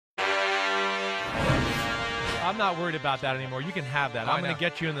I'm not worried about that anymore. You can have that. I'm going to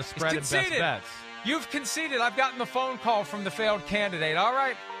get you in the spread and best bets. You've conceded. I've gotten the phone call from the failed candidate. All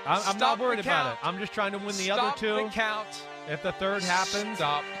right. I'm not worried about it. I'm just trying to win the other two. Stop the count. If the third happens.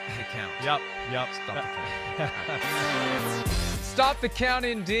 Stop the count. Yep. Stop the count. Stop the count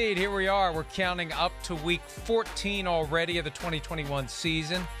indeed. Here we are. We're counting up to week 14 already of the 2021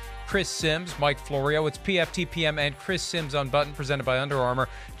 season. Chris Sims, Mike Florio. It's PFTPM and Chris Sims Unbuttoned, presented by Under Armour.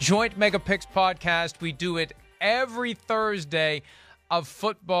 Joint Mega Picks podcast. We do it every Thursday of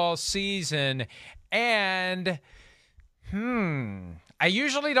football season. And, I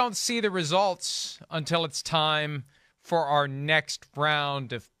usually don't see the results until it's time for our next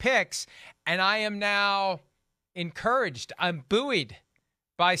round of picks. And I am now encouraged. I'm buoyed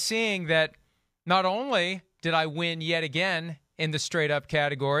by seeing that not only did I win yet again in the straight up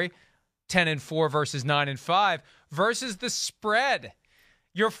category, 10-4 versus 9-5 versus the spread.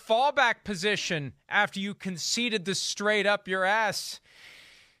 Your fallback position after you conceded the straight up your ass.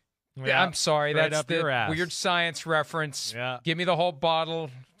 Yeah, I'm sorry, that's the weird science reference. Yeah. Give me the whole bottle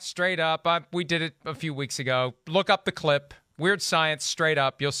straight up. We did it a few weeks ago. Look up the clip. Weird science, straight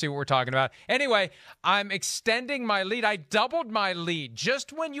up. You'll see what we're talking about. Anyway, I'm extending my lead. I doubled my lead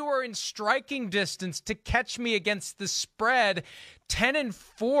just when you were in striking distance to catch me against the spread.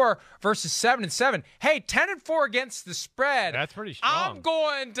 10-4 versus 7-7. Hey, 10-4 against the spread. That's pretty strong. I'm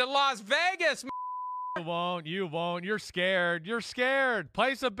going to Las Vegas. You won't. You're scared.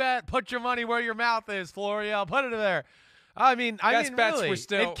 Place a bet. Put your money where your mouth is, Florio. Put it there. I mean, best bets,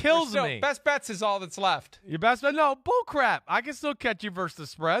 really, it kills me. Best bets is all that's left. Your best bet? No, bull crap. I can still catch you versus the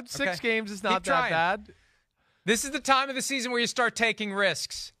spread. 6 games is not that bad. This is the time of the season where you start taking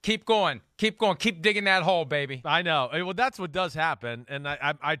risks. Keep going. Keep digging that hole, baby. I know. Well, that's what does happen. And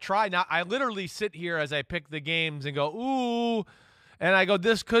I try not. I literally sit here as I pick the games and go, ooh. And I go,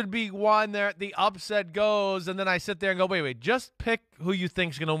 this could be one there. The upset goes. And then I sit there and go, wait. Just pick who you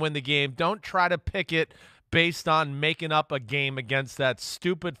think's going to win the game. Don't try to pick it based on making up a game against that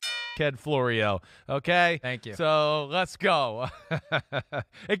stupid head Florio. Okay? Thank you. So let's go.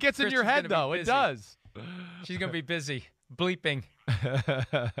 It gets in your head, though. It does. She's going to be busy bleeping.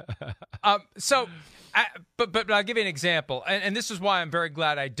 But I'll give you an example. And this is why I'm very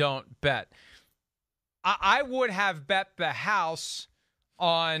glad I don't bet. I would have bet the house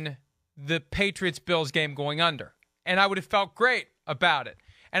on the Patriots-Bills game going under. And I would have felt great about it.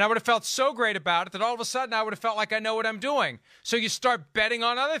 And I would have felt so great about it that all of a sudden I would have felt like I know what I'm doing. So you start betting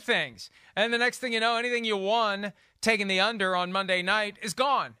on other things. And the next thing you know, anything you won, taking the under on Monday night, is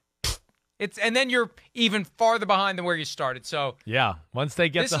gone. And then you're even farther behind than where you started. So yeah, once they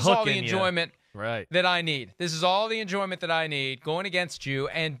get the hook in you. This is all the enjoyment that I need. This is all the enjoyment that I need going against you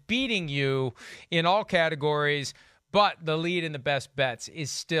and beating you in all categories. But the lead in the best bets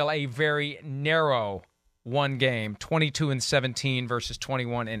is still a very narrow one game, 22-17 versus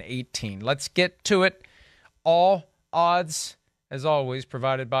 21-18. Let's get to it. All odds, as always,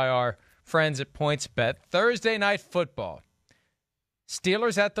 provided by our friends at PointsBet. Thursday night football.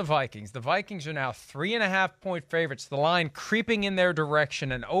 Steelers at the Vikings. The Vikings are now 3.5-point favorites. The line creeping in their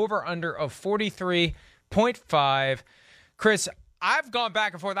direction. An over-under of 43.5. Chris, I've gone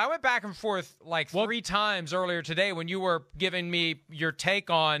back and forth. I went back and forth like 3 times earlier today when you were giving me your take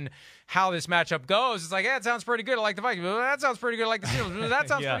on how this matchup goes. It's like, yeah, it sounds pretty good. I like the Vikings. Well, that sounds pretty good. I like the Steelers. That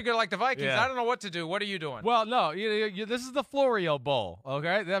sounds pretty good. I like the Vikings. I don't know what to do. What are you doing? Well, no, this is the Florio Bowl,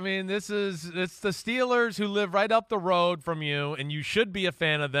 okay? I mean, it's the Steelers who live right up the road from you, and you should be a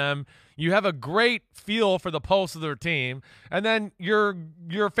fan of them. You have a great feel for the pulse of their team, and then your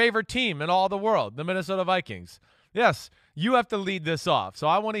favorite team in all the world, the Minnesota Vikings. Yes, you have to lead this off. So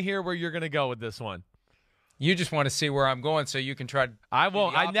I want to hear where you're going to go with this one. You just want to see where I'm going so you can try to I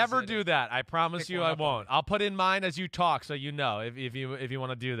won't. I never do that. I promise you I won't. I'll put in mine as you talk so you know if you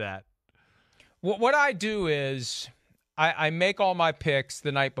want to do that. What I do is I make all my picks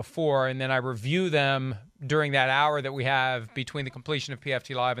the night before, and then I review them during that hour that we have between the completion of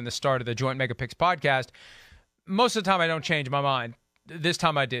PFT Live and the start of the Joint Mega Picks podcast. Most of the time I don't change my mind. This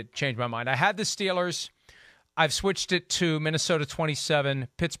time I did change my mind. I had the Steelers. I've switched it to Minnesota 27,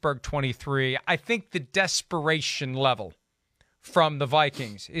 Pittsburgh 23. I think the desperation level from the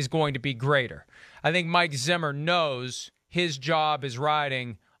Vikings is going to be greater. I think Mike Zimmer knows his job is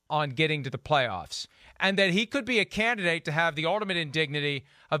riding on getting to the playoffs, and that he could be a candidate to have the ultimate indignity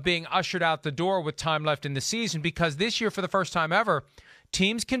of being ushered out the door with time left in the season, because this year, for the first time ever,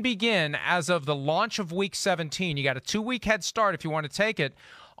 teams can begin as of the launch of Week 17. You got a 2-week head start if you want to take it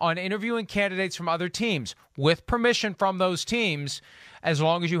on interviewing candidates from other teams with permission from those teams, as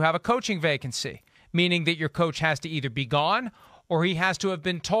long as you have a coaching vacancy, meaning that your coach has to either be gone or he has to have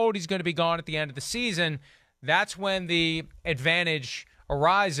been told he's going to be gone at the end of the season. that's when the advantage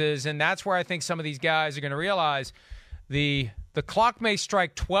arises, and that's where I think some of these guys are going to realize the clock may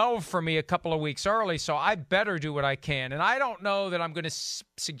strike 12 for me a couple of weeks early, so I better do what I can. And I don't know that I'm going to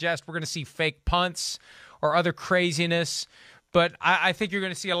suggest we're going to see fake punts or other craziness, but I think you're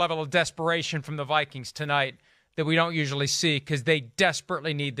going to see a level of desperation from the Vikings tonight that we don't usually see because they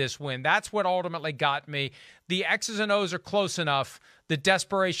desperately need this win. That's what ultimately got me. The X's and O's are close enough. The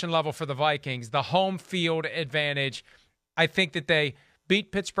desperation level for the Vikings, the home field advantage, I think that they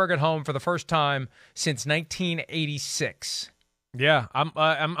beat Pittsburgh at home for the first time since 1986. Yeah,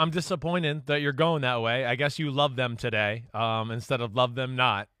 I'm disappointed that you're going that way. I guess you love them today instead of love them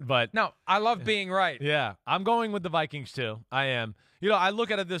not. But no, I love being right. Yeah, I'm going with the Vikings too. I am. I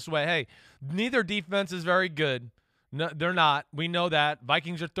look at it this way. Hey, neither defense is very good. No, they're not. We know that.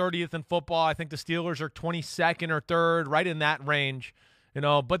 Vikings are 30th in football. I think the Steelers are 22nd or 3rd, right in that range.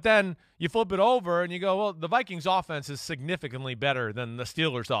 But then you flip it over and you go, well, the Vikings offense is significantly better than the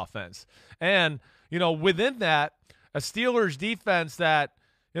Steelers offense. And, within that, a Steelers defense that,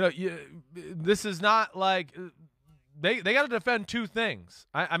 this is not like they got to defend two things.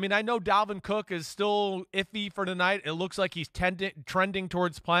 I mean, I know Dalvin Cook is still iffy for tonight. It looks like he's trending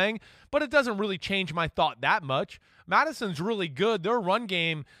towards playing, but it doesn't really change my thought that much. Madison's really good. Their run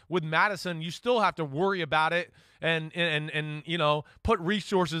game with Madison, you still have to worry about it and put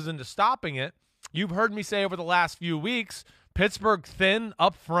resources into stopping it. You've heard me say over the last few weeks, Pittsburgh thin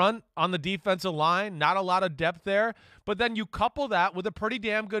up front on the defensive line, not a lot of depth there. But then you couple that with a pretty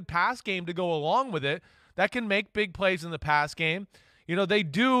damn good pass game to go along with it that can make big plays in the pass game. They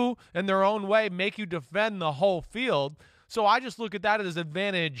do, in their own way, make you defend the whole field. So I just look at that as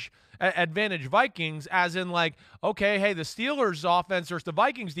advantage Vikings, as in like, okay, hey, the Steelers offense versus the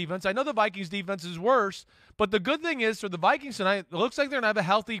Vikings defense. I know the Vikings defense is worse, but the good thing is for the Vikings tonight, it looks like they're going to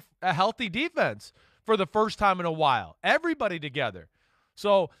have a healthy defense for the first time in a while. Everybody together.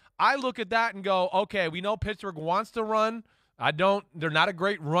 So I look at that and go, okay, we know Pittsburgh wants to run. They're not a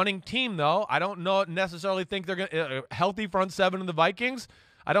great running team, though. I don't necessarily think they're going to healthy front seven of the Vikings.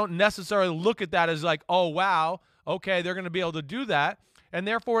 I don't necessarily look at that as like, oh, wow, okay, they're going to be able to do that. And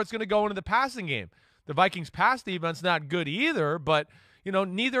therefore, it's going to go into the passing game. The Vikings pass defense not good either, but,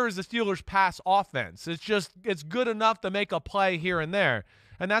 neither is the Steelers pass offense. It's good enough to make a play here and there.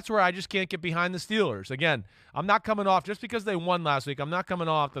 And that's where I just can't get behind the Steelers. Again, I'm not coming off, just because they won last week, I'm not coming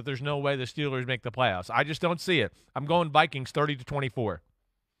off that there's no way the Steelers make the playoffs. I just don't see it. I'm going Vikings 30-24.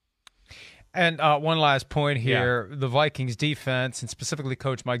 And one last point here. Yeah. The Vikings defense, and specifically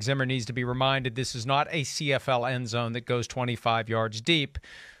Coach Mike Zimmer, needs to be reminded this is not a CFL end zone that goes 25 yards deep.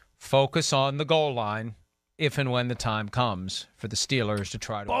 Focus on the goal line if and when the time comes for the Steelers to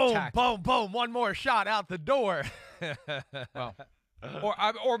try to attack. Boom, boom. One more shot out the door. Well,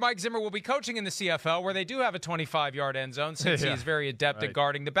 or Mike Zimmer will be coaching in the CFL, where they do have a 25-yard end zone, since he is very adept at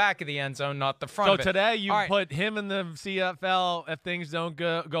guarding the back of the end zone, not the front of it. So today you put him in the CFL if things don't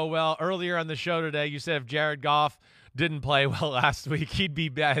go well. Earlier on the show today, you said if Jared Goff didn't play well last week, he'd be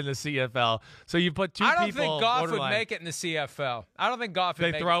back in the CFL. So you put two people. I don't think Goff would make it in the CFL. I don't think Goff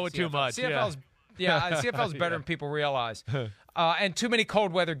would make it in the CFL. They throw it too much. CFL's better than people realize. And too many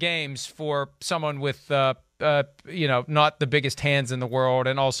cold weather games for someone with not the biggest hands in the world,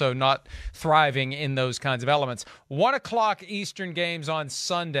 and also not thriving in those kinds of elements. 1:00 Eastern games on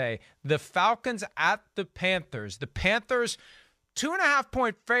Sunday. The Falcons at the Panthers. The Panthers,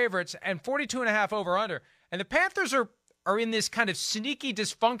 2.5-point favorites and 42.5 over/under. And the Panthers are in this kind of sneaky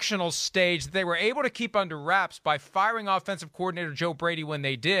dysfunctional stage that they were able to keep under wraps by firing offensive coordinator Joe Brady when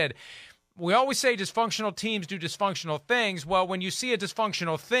they did. We always say dysfunctional teams do dysfunctional things. Well, when you see a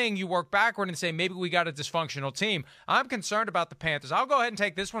dysfunctional thing, you work backward and say, maybe we got a dysfunctional team. I'm concerned about the Panthers. I'll go ahead and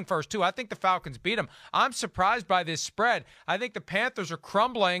take this one first, too. I think the Falcons beat them. I'm surprised by this spread. I think the Panthers are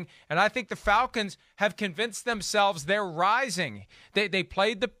crumbling, and I think the Falcons have convinced themselves they're rising. They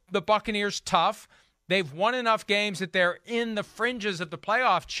played the Buccaneers tough. They've won enough games that they're in the fringes of the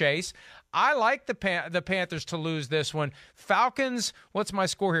playoff chase. I like the Panthers to lose this one. Falcons, what's my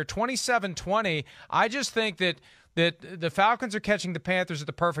score here? 27-20. I just think that the Falcons are catching the Panthers at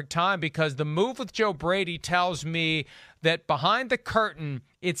the perfect time, because the move with Joe Brady tells me that behind the curtain,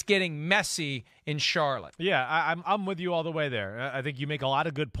 it's getting messy in Charlotte. Yeah, I'm with you all the way there. I think you make a lot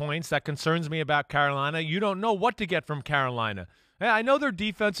of good points. That concerns me about Carolina. You don't know what to get from Carolina. I know their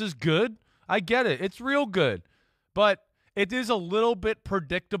defense is good. I get it. It's real good. But it is a little bit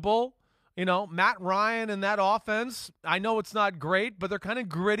predictable. Matt Ryan and that offense, I know it's not great, but they're kind of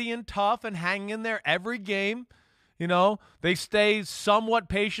gritty and tough and hang in there every game. They stay somewhat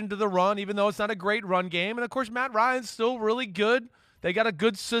patient to the run, even though it's not a great run game. And, of course, Matt Ryan's still really good. They got a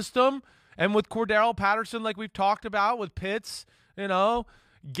good system. And with Cordero Patterson, like we've talked about, with Pitts,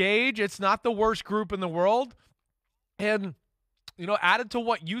 Gage, it's not the worst group in the world. And, added to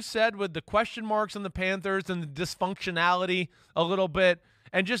what you said with the question marks on the Panthers and the dysfunctionality a little bit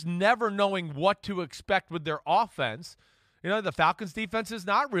and just never knowing what to expect with their offense, the Falcons' defense is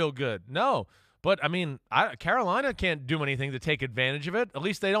not real good. No. But, Carolina can't do anything to take advantage of it. At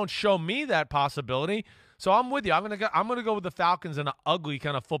least they don't show me that possibility. So I'm with you. I'm gonna go with the Falcons in an ugly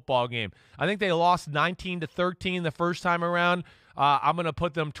kind of football game. I think they lost 19-13 the first time around. I'm gonna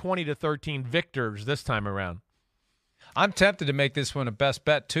put them 20-13 victors this time around. I'm tempted to make this one a best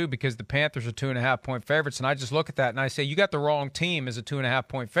bet too because the Panthers are 2.5-point favorites, and I just look at that and I say you got the wrong team as a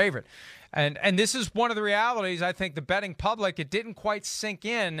 2.5-point favorite, and this is one of the realities. I think the betting public, it didn't quite sink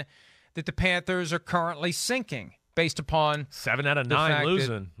in that the Panthers are currently sinking based upon 7 out of 9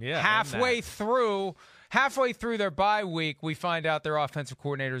 losing. Yeah, halfway through their bye week, we find out their offensive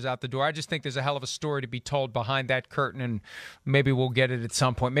coordinator is out the door. I just think there's a hell of a story to be told behind that curtain, and maybe we'll get it at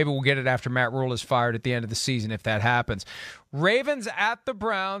some point. Maybe we'll get it after Matt Rule is fired at the end of the season if that happens. Ravens at the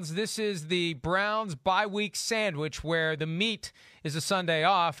Browns. This is the Browns bye week sandwich where the meat is a Sunday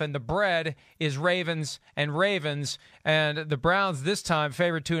off and the bread is Ravens. And the Browns this time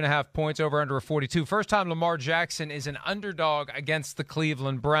favored 2.5 points over under a 42. First time Lamar Jackson is an underdog against the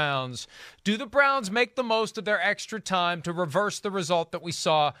Cleveland Browns. Do the Browns make the most of their extra time to reverse the result that we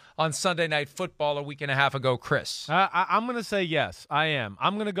saw on Sunday Night Football a week and a half ago, Chris? I'm going to say yes, I am.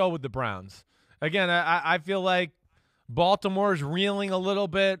 I'm going to go with the Browns. Again, I feel like Baltimore is reeling a little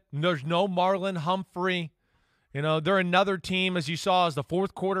bit. There's no Marlon Humphrey. They're another team, as you saw, as the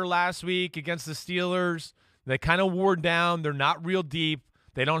fourth quarter last week against the Steelers. They kind of wore down. They're not real deep.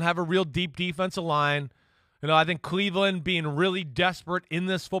 They don't have a real deep defensive line. I think Cleveland being really desperate in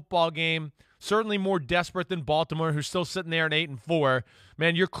this football game, certainly more desperate than Baltimore, who's still sitting there at 8-4.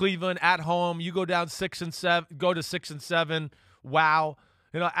 Man, you're Cleveland at home. You go down 6-7, go to 6-7. Wow.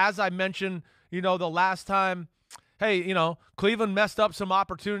 As I mentioned, the last time, hey, Cleveland messed up some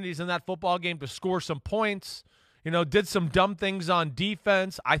opportunities in that football game to score some points. Did some dumb things on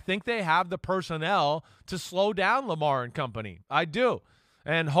defense. I think they have the personnel to slow down Lamar and company. I do.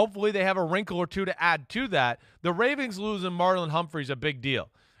 And hopefully they have a wrinkle or two to add to that. The Ravens losing Marlon Humphrey is a big deal.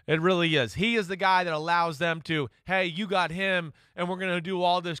 It really is. He is the guy that allows them to, hey, you got him, and we're going to do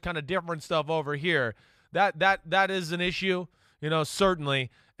all this kind of different stuff over here. That is an issue, certainly.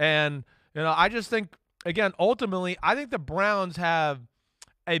 And, I just think, again, ultimately, I think the Browns have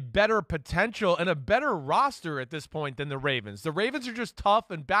a better potential and a better roster at this point than the Ravens. The Ravens are just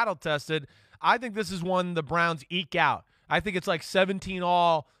tough and battle-tested. I think this is one the Browns eke out. I think it's like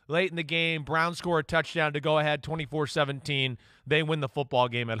 17-all late in the game. Browns score a touchdown to go ahead 24-17. They win the football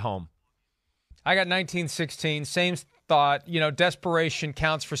game at home. I got 19-16. Same thought. Desperation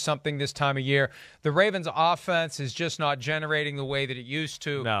counts for something this time of year. The Ravens' offense is just not generating the way that it used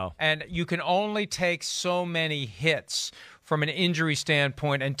to. No. And you can only take so many hits from an injury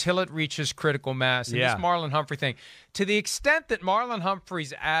standpoint until it reaches critical mass. And this Marlon Humphrey thing, to the extent that Marlon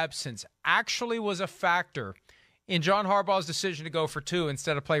Humphrey's absence actually was a factor in John Harbaugh's decision to go for 2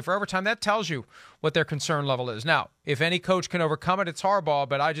 instead of play for overtime, that tells you what their concern level is. Now, if any coach can overcome it, it's Harbaugh,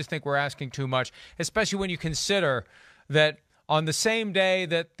 but I just think we're asking too much, especially when you consider that on the same day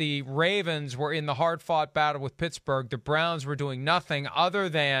that the Ravens were in the hard-fought battle with Pittsburgh, the Browns were doing nothing other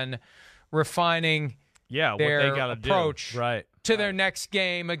than refining their what they gotta approach do. to their next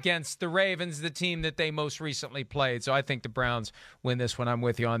game against the Ravens, the team that they most recently played. So I think the Browns win this one. I'm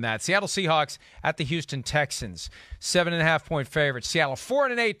with you on that. Seattle Seahawks at the Houston Texans, 7.5-point favorite. Seattle,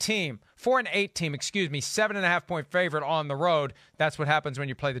 4-8 team, 7.5-point favorite on the road. That's what happens when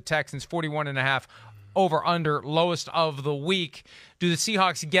you play the Texans. 41.5 over under, lowest of the week. Do the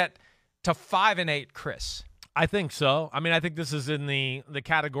Seahawks get to 5-8, Chris? I think so. I think this is in the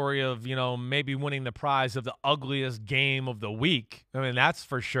category of, maybe winning the prize of the ugliest game of the week. That's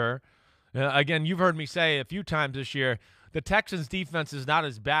for sure. Again, you've heard me say a few times this year, the Texans' defense is not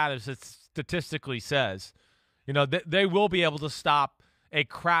as bad as it statistically says. They will be able to stop a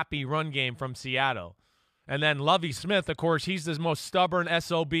crappy run game from Seattle. And then Lovie Smith, of course, he's the most stubborn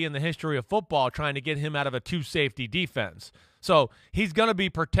SOB in the history of football, trying to get him out of a 2-safety defense. So he's going to be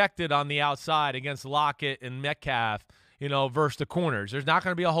protected on the outside against Lockett and Metcalf, versus the corners. There's not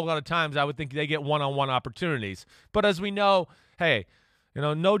going to be a whole lot of times I would think they get one-on-one opportunities. But as we know, hey,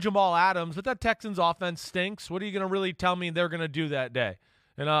 no Jamal Adams, but that Texans offense stinks. What are you going to really tell me they're going to do that day?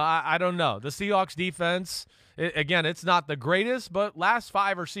 I don't know. The Seahawks defense, again, it's not the greatest, but last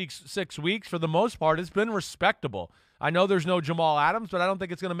 5 or 6 weeks, for the most part, it's been respectable. I know there's no Jamal Adams, but I don't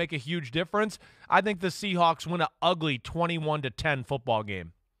think it's going to make a huge difference. I think the Seahawks win an ugly 21-10 football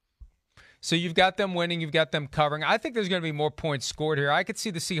game. So you've got them winning, you've got them covering. I think there's going to be more points scored here. I could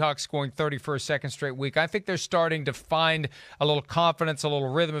see the Seahawks scoring 30 for a second straight week. I think they're starting to find a little confidence, a little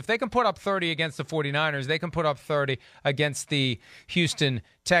rhythm. If they can put up 30 against the 49ers, they can put up 30 against the Houston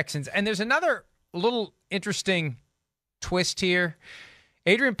Texans. And there's another little interesting twist here.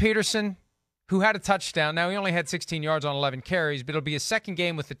 Adrian Peterson, who had a touchdown. Now, he only had 16 yards on 11 carries, but it'll be his second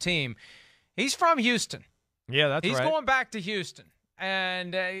game with the team. He's from Houston. Yeah, that's right. He's going back to Houston.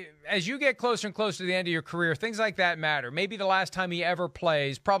 And as you get closer and closer to the end of your career, things like that matter. Maybe the last time he ever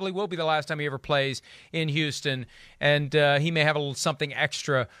plays, probably will be the last time he ever plays in Houston. And he may have a little something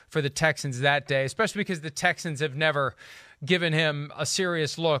extra for the Texans that day, especially because the Texans have never given him a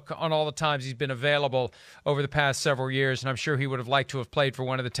serious look on all the times he's been available over the past several years. And I'm sure he would have liked to have played for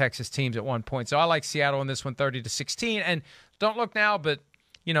one of the Texas teams at one point. So I like Seattle in this one, 30-16. And don't look now, but,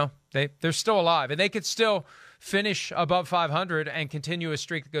 you know, they're still alive. And they could still finish above 500 and continue a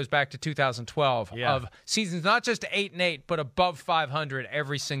streak that goes back to 2012 of seasons, not just 8-8, but above 500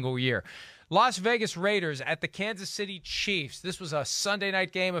 every single year. Las Vegas Raiders at the Kansas City Chiefs. This was a Sunday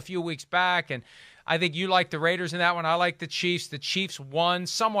night game a few weeks back, and I think you like the Raiders in that one. I like the Chiefs. The Chiefs won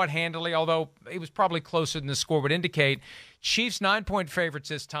somewhat handily, although it was probably closer than the score would indicate. Chiefs 9-point favorites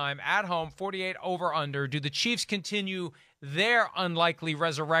this time at home, 48 over under. Do the Chiefs continue their unlikely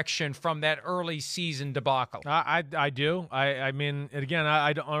resurrection from that early season debacle? I do. I mean, again,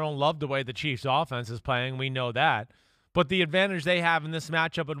 I don't love the way the Chiefs offense is playing. We know that. But the advantage they have in this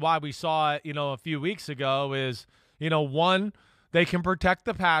matchup and why we saw it, a few weeks ago is, one, they can protect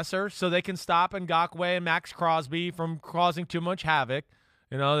the passer so they can stop Ngakoue and Max Crosby from causing too much havoc.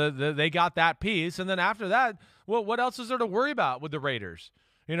 They got that piece. And then after that, well, what else is there to worry about with the Raiders?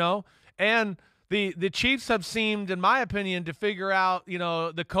 And the Chiefs have seemed, in my opinion, to figure out,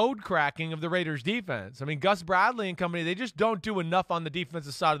 the code cracking of the Raiders defense. I mean, Gus Bradley and company, they just don't do enough on the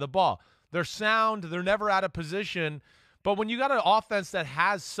defensive side of the ball. They're sound. They're never out of position. But when you got an offense that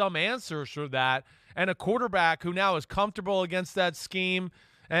has some answers for that and a quarterback who now is comfortable against that scheme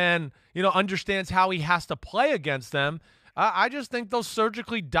and, understands how he has to play against them, I just think they'll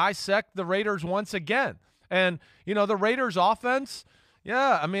surgically dissect the Raiders once again. And, the Raiders offense,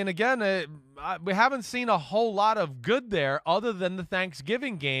 yeah, I mean, again, we haven't seen a whole lot of good there other than the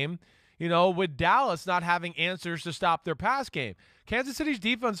Thanksgiving game, with Dallas not having answers to stop their pass game. Kansas City's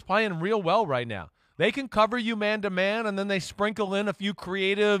defense playing real well right now. They can cover you man-to-man, and then they sprinkle in a few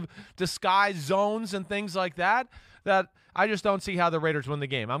creative disguise zones and things like that I just don't see how the Raiders win the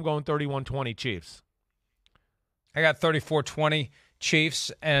game. I'm going 31-20 Chiefs. I got 34-20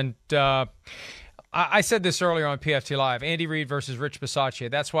 Chiefs, and I said this earlier on PFT Live, Andy Reid versus Rich Bisaccia.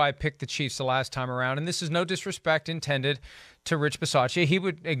 That's why I picked the Chiefs the last time around, and this is no disrespect intended to Rich Bisaccia. He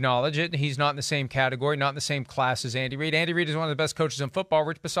would acknowledge it. He's not in the same category, not in the same class as Andy Reid. Andy Reid is one of the best coaches in football.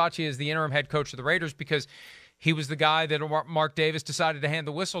 Rich Bisaccia is the interim head coach of the Raiders because he was the guy that Mark Davis decided to hand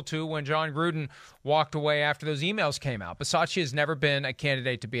the whistle to when John Gruden walked away after those emails came out. Bisaccia has never been a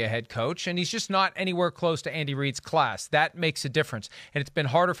candidate to be a head coach, and he's just not anywhere close to Andy Reid's class. That makes a difference, and it's been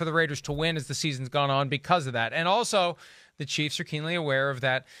harder for the Raiders to win as the season's gone on because of that. And also, the Chiefs are keenly aware of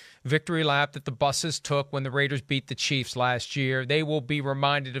that victory lap that the buses took when the Raiders beat the Chiefs last year. They will be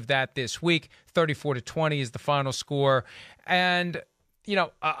reminded of that this week. 34-20 is the final score. And,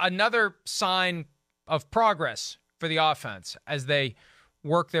 another sign of progress for the offense as they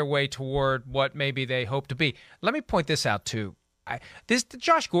work their way toward what maybe they hope to be. Let me point this out, too. The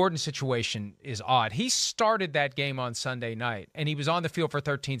Josh Gordon situation is odd. He started that game on Sunday night, and he was on the field for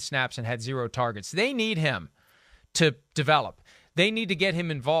 13 snaps and had 0 targets. They need him to develop. They need to get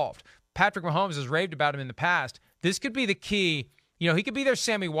him involved. Patrick Mahomes has raved about him in the past. This could be the key. He could be their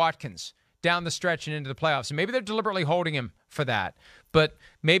Sammy Watkins down the stretch and into the playoffs. And maybe they're deliberately holding him for that. But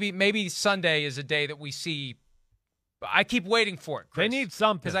maybe Sunday is a day that we see. I keep waiting for it, Chris. They need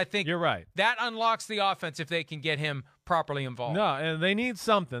something. Because I think you're right. That unlocks the offense if they can get him properly involved. No, and they need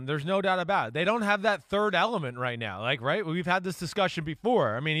something. There's no doubt about it. They don't have that third element right now. Right? We've had this discussion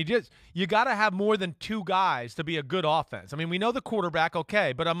before. I mean, you got to have more than 2 guys to be a good offense. I mean, we know the quarterback,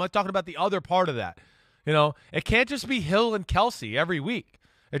 okay, but I'm not talking about the other part of that. It can't just be Hill and Kelsey every week.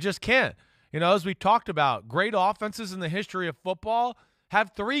 It just can't. As we talked about, great offenses in the history of football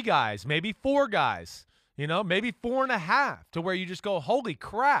have 3 guys, maybe 4 guys, maybe 4.5, to where you just go, holy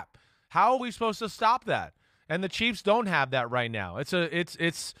crap, how are we supposed to stop that? And the Chiefs don't have that right now. It's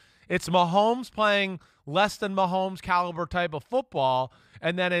Mahomes playing less than Mahomes caliber type of football,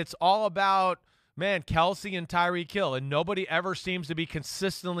 and then it's all about, Kelsey and Tyreek Hill, and nobody ever seems to be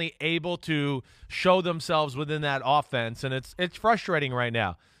consistently able to show themselves within that offense, and it's frustrating right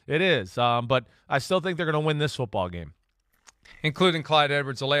now. It is, but I still think they're going to win this football game. including Clyde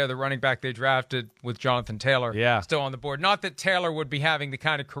Edwards-Helaire, the running back they drafted with Jonathan Taylor still on the board. Not that Taylor would be having the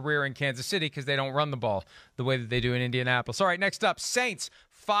kind of career in Kansas City because they don't run the ball the way that they do in Indianapolis. All right, next up, Saints,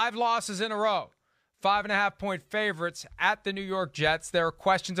 5 losses in a row. 5.5-point favorites at the New York Jets. There are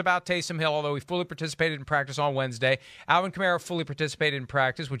questions about Taysom Hill, although he fully participated in practice on Wednesday. Alvin Kamara fully participated in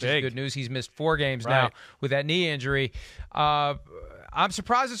practice, which is good news. He's missed 4 games now with that knee injury. I'm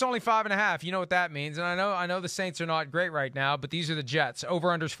surprised it's only 5.5. You know what that means. And I know the Saints are not great right now, but these are the Jets.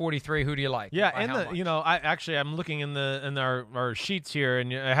 Over-under's 43. Who do you like? Yeah, and I'm looking in our sheets here,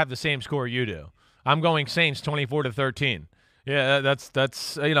 and I have the same score you do. I'm going Saints 24-13. Yeah,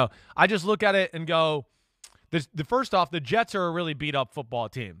 that's I just look at it and go, first off, the Jets are a really beat-up football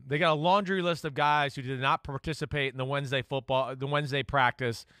team. They got a laundry list of guys who did not participate in the Wednesday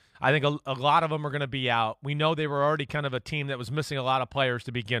practice. I think a lot of them are going to be out. We know they were already kind of a team that was missing a lot of players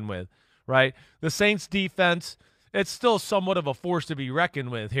to begin with, right? The Saints defense, it's still somewhat of a force to be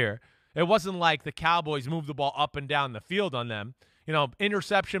reckoned with here. It wasn't like the Cowboys moved the ball up and down the field on them.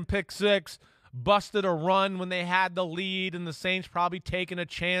 Interception, pick 6, busted a run when they had the lead, and the Saints probably taking a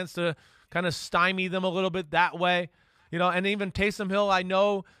chance to kind of stymie them a little bit that way. And even Taysom Hill, I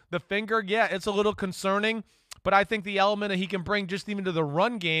know the finger, it's a little concerning, but I think the element that he can bring just even to the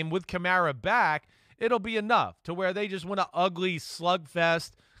run game with Kamara back, it'll be enough to where they just win an ugly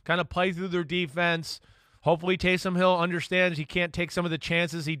slugfest, kind of play through their defense. Hopefully Taysom Hill understands he can't take some of the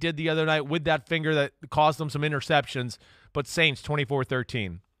chances he did the other night with that finger that caused them some interceptions, but Saints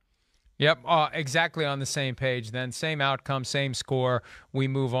 24-13. Yep, exactly on the same page then. Same outcome, same score. We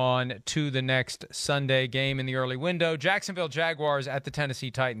move on to the next Sunday game in the early window. Jacksonville Jaguars at the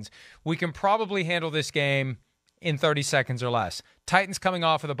Tennessee Titans. We can probably handle this game in 30 seconds or less. Titans coming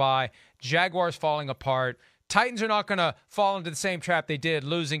off of the bye. Jaguars falling apart. Titans are not going to fall into the same trap they did,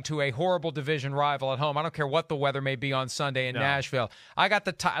 losing to a horrible division rival at home. I don't care what the weather may be on Sunday in Nashville. I got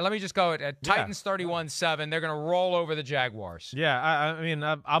let me just go at Titans 31-7. They're going to roll over the Jaguars. Yeah, I mean,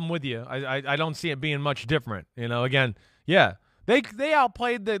 I'm with you. I don't see it being much different. Again, they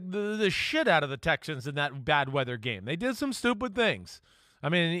outplayed the shit out of the Texans in that bad weather game. They did some stupid things. I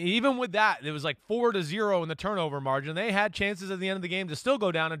mean, even with that, it was like 4-0 in the turnover margin. They had chances at the end of the game to still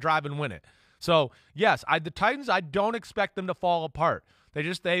go down and drive and win it. So, yes, the Titans, I don't expect them to fall apart.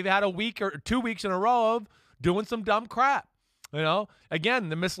 They've had a week or 2 weeks in a row of doing some dumb crap. Again,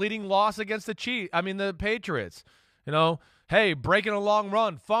 the misleading loss against the Patriots. Breaking a long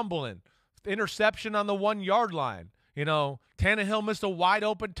run, fumbling, interception on the 1-yard line. Tannehill missed a wide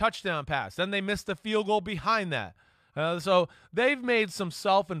open touchdown pass. Then they missed the field goal behind that. So they've made some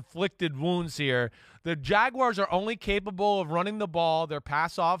self-inflicted wounds here. The Jaguars are only capable of running the ball. Their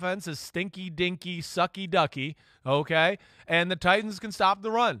pass offense is stinky-dinky, sucky-ducky, okay? And the Titans can stop the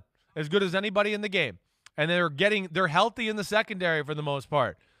run as good as anybody in the game. And they're healthy in the secondary for the most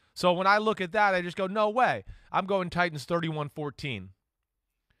part. So when I look at that, I just go, no way. I'm going Titans 31-14.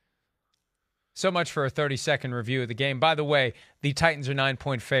 So much for a 30-second review of the game. By the way, the Titans are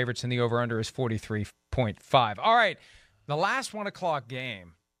 9-point favorites, and the over-under is 43.5. All right, the last 1 o'clock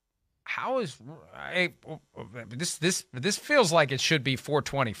game. How is this feels like it should be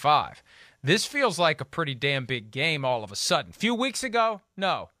 425. This feels like a pretty damn big game all of a sudden. A few weeks ago,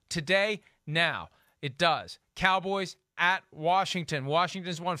 no. Today, now. It does. Cowboys at Washington.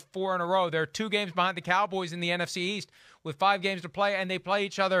 Washington's won 4 in a row. They're 2 games behind the Cowboys in the NFC East with 5 games to play, and they play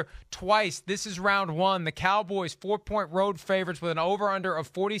each other twice. This is round 1. The Cowboys, 4-point road favorites with an over-under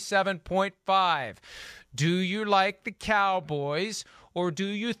of 47.5. Do you like the Cowboys, or do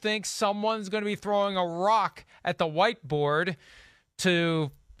you think someone's going to be throwing a rock at the whiteboard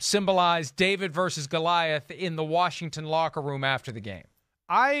to symbolize David versus Goliath in the Washington locker room after the game?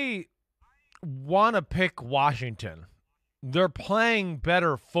 I want to pick Washington. They're playing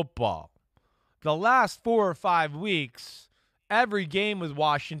better football. The last 4 or 5 weeks, every game with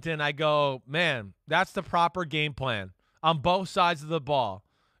Washington, I go, man, that's the proper game plan on both sides of the ball.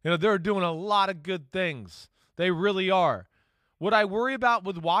 They're doing a lot of good things. They really are. What I worry about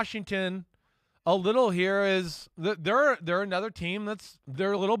with Washington a little here is that they're another team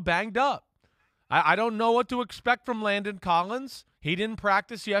they're a little banged up. I don't know what to expect from Landon Collins. He didn't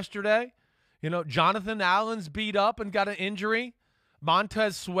practice yesterday. Jonathan Allen's beat up and got an injury.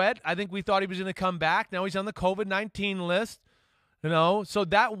 Montez Sweat, I think we thought he was going to come back. Now he's on the COVID-19 list. So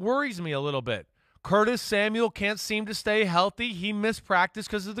that worries me a little bit. Curtis Samuel can't seem to stay healthy. He missed practice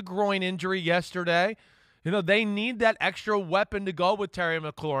because of the groin injury yesterday. They need that extra weapon to go with Terry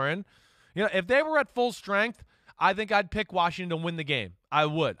McLaurin. If they were at full strength, I think I'd pick Washington to win the game. I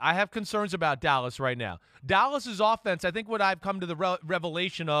would. I have concerns about Dallas right now. Dallas's offense, I think what I've come to the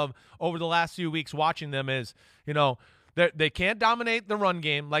revelation of over the last few weeks watching them is, They can't dominate the run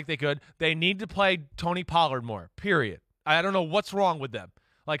game like they could. They need to play Tony Pollard more, period. I don't know what's wrong with them.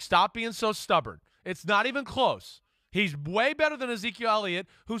 Like, stop being so stubborn. It's not even close. He's way better than Ezekiel Elliott,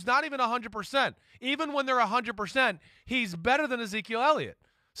 who's not even 100%. Even when they're 100%, he's better than Ezekiel Elliott.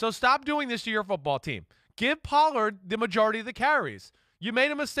 So stop doing this to your football team. Give Pollard the majority of the carries. You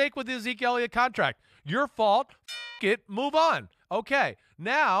made a mistake with the Ezekiel Elliott contract. Your fault. F it. Move on. Okay.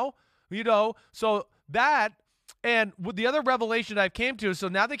 Now, so that, and with the other revelation I've came to, so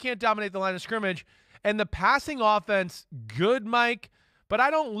now they can't dominate the line of scrimmage, and the passing offense, good, Mike, but I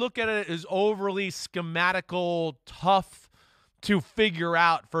don't look at it as overly schematical, tough to figure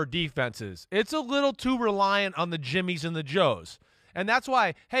out for defenses. It's a little too reliant on the Jimmies and the Joes. And that's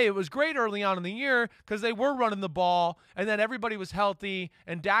why, hey, it was great early on in the year because they were running the ball, and then everybody was healthy,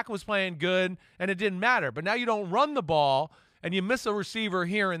 and Dak was playing good, and it didn't matter. But now you don't run the ball, and you miss a receiver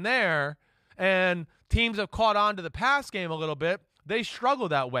here and there, and teams have caught on to the pass game a little bit. They struggle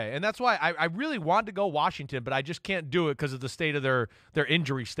that way. And that's why I really want to go Washington, but I just can't do it because of the state of their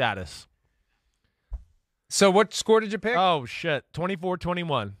injury status. So what score did you pick? Oh, shit.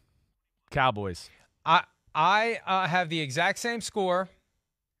 24-21. Cowboys. I have the exact same score,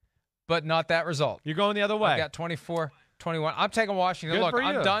 but not that result. You're going the other way. I got 24-21. I'm taking Washington. Good Look, for you.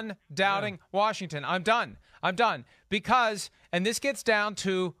 I'm done doubting Washington. I'm done. Because, and this gets down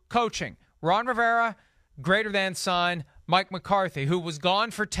to coaching. Ron Rivera, greater than sign. Mike McCarthy, who was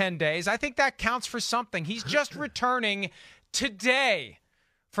gone for 10 days. I think that counts for something. He's just returning today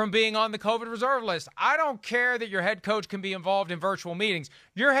from being on the COVID reserve list. I don't care that your head coach can be involved in virtual meetings.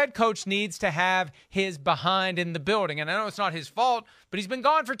 Your head coach needs to have his behind in the building. And I know it's not his fault, but he's been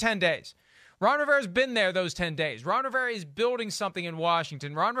gone for 10 days. Ron Rivera's been there those 10 days. Ron Rivera is building something in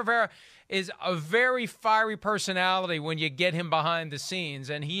Washington. Ron Rivera is a very fiery personality when you get him behind the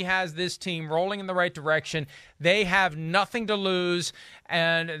scenes, and he has this team rolling in the right direction. They have nothing to lose,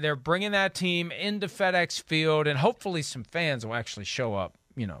 and they're bringing that team into FedEx Field, and hopefully some fans will actually show up,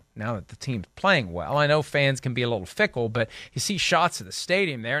 now that the team's playing well. I know fans can be a little fickle, but you see shots of the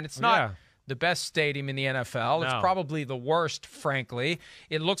stadium there, and it's not the best stadium in the NFL. No. It's probably the worst, frankly.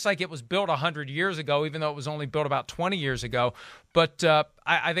 It looks like it was built 100 years ago, even though it was only built about 20 years ago. But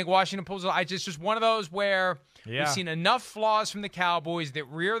I think Washington pulls it. It's just one of those where we've seen enough flaws from the Cowboys that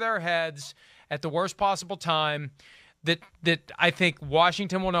rear their heads at the worst possible time that I think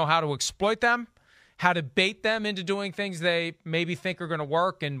Washington will know how to exploit them, how to bait them into doing things they maybe think are going to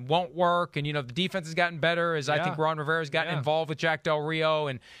work and won't work. And, the defense has gotten better as I think Ron Rivera's gotten involved with Jack Del Rio.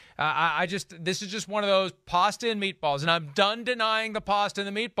 And this is just one of those pasta and meatballs. And I'm done denying the pasta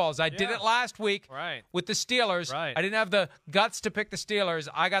and the meatballs. I did it last week with the Steelers. Right. I didn't have the guts to pick the Steelers.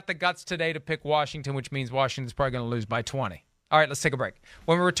 I got the guts today to pick Washington, which means Washington's probably going to lose by 20. All right, let's take a break.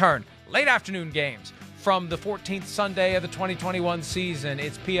 When we return, late afternoon games from the 14th Sunday of the 2021 season.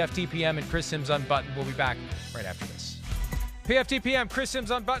 It's PFTPM and Chris Sims Unbuttoned. We'll be back right after this. PFTPM, Chris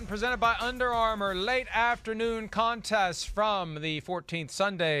Sims Unbuttoned, presented by Under Armour. Late afternoon contest from the 14th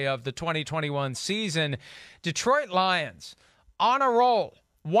Sunday of the 2021 season. Detroit Lions on a roll.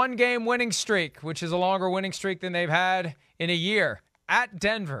 One-game winning streak, which is a longer winning streak than they've had in a year. At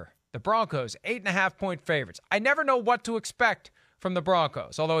Denver, the Broncos, 8.5-point favorites. I never know what to expect from the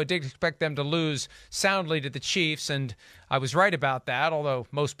Broncos, although I did expect them to lose soundly to the Chiefs, and I was right about that, although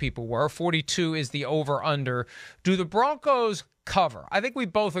most people were. 42 is the over-under. Do the Broncos cover? I think we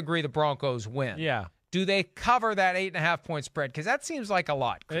both agree the Broncos win. Yeah. Do they cover that 8.5-point spread? Because that seems like a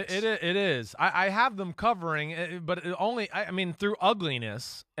lot, Chris. It is. I have them covering, but through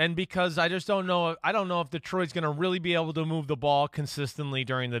ugliness, and because I just don't know. I don't know if Detroit's going to really be able to move the ball consistently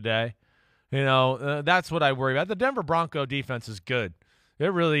during the day. That's what I worry about. The Denver Bronco defense is good.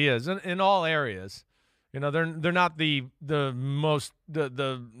 It really is in all areas. They're not the most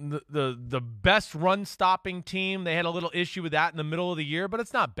the best run stopping team. They had a little issue with that in the middle of the year, but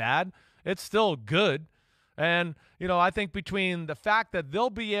it's not bad. It's still good. And, I think between the fact that they'll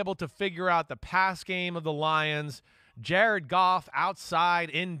be able to figure out the pass game of the Lions, Jared Goff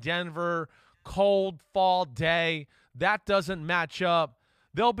outside in Denver, cold fall day, that doesn't match up.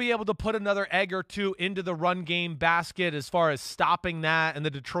 They'll be able to put another egg or two into the run game basket as far as stopping that and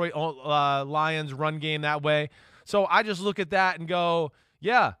the Detroit Lions run game that way. So I just look at that and go,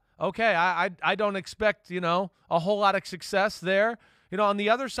 yeah, okay, I don't expect, a whole lot of success there. On the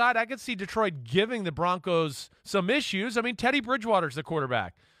other side, I could see Detroit giving the Broncos some issues. Teddy Bridgewater's the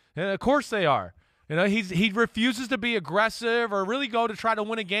quarterback. And of course they are. He refuses to be aggressive or really go to try to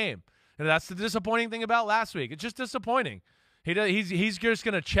win a game. And that's the disappointing thing about last week. It's just disappointing. He's just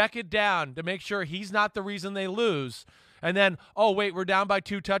going to check it down to make sure he's not the reason they lose. And then, oh, wait, we're down by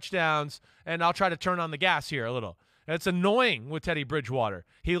 2 touchdowns, and I'll try to turn on the gas here a little. It's annoying with Teddy Bridgewater.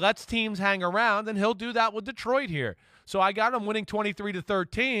 He lets teams hang around, and he'll do that with Detroit here. So I got him winning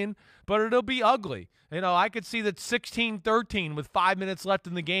 23-13, but it'll be ugly. I could see that 16-13 with 5 minutes left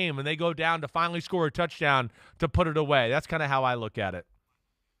in the game, and they go down to finally score a touchdown to put it away. That's kind of how I look at it.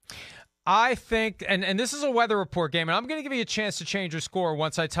 I think, and this is a weather report game, and I'm going to give you a chance to change your score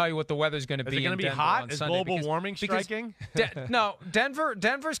once I tell you what the weather's going to be. Is it going to be hot? Is global warming striking? No,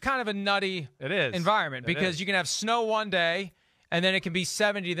 Denver's kind of a nutty environment because you can have snow one day, and then it can be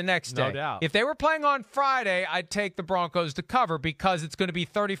 70 the next day. No doubt. If they were playing on Friday, I'd take the Broncos to cover because it's going to be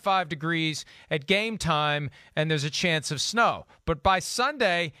 35 degrees at game time, and there's a chance of snow. But by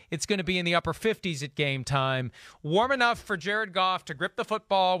Sunday, it's going to be in the upper 50s at game time. Warm enough for Jared Goff to grip the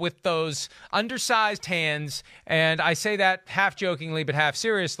football with those undersized hands, and I say that half jokingly but half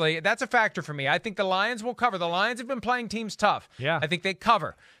seriously. That's a factor for me. I think the Lions will cover. The Lions have been playing teams tough. Yeah. I think they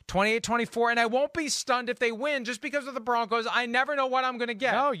cover 28-24, and I won't be stunned if they win just because of the Broncos. I never know what I'm going to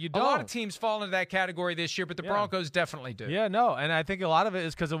get. No, you don't. A lot of teams fall into that category this year, but the Broncos definitely do. Yeah, no, and I think a lot of it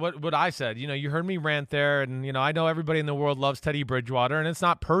is because of what I said. You heard me rant there, and, I know everybody in the world loves Teddy Bridgewater, and it's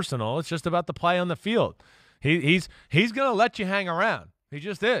not personal. It's just about the play on the field. He's going to let you hang around. He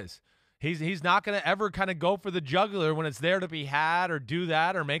just is. He's not going to ever kind of go for the jugular when it's there to be had or do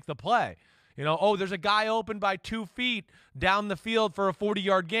that or make the play. There's a guy open by 2 feet down the field for a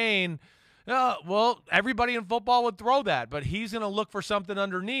 40-yard gain. Well, everybody in football would throw that, but he's going to look for something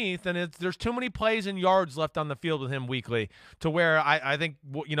underneath, and there's too many plays and yards left on the field with him weekly to where I think,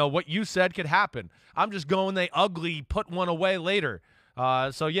 what you said could happen. I'm just going they ugly, put one away later.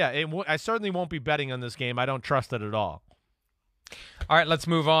 I certainly won't be betting on this game. I don't trust it at all. All right, let's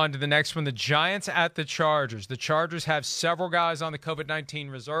move on to the next one. The Giants at the Chargers. The Chargers have several guys on the COVID-19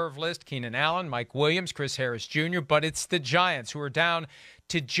 reserve list. Keenan Allen, Mike Williams, Chris Harris Jr., but it's the Giants who are down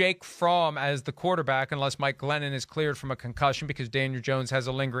to Jake Fromm as the quarterback unless Mike Glennon is cleared from a concussion because Daniel Jones has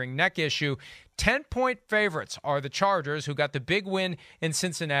a lingering neck issue. 10-point favorites are the Chargers, who got the big win in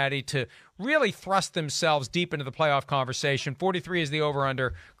Cincinnati to really thrust themselves deep into the playoff conversation. 43 is the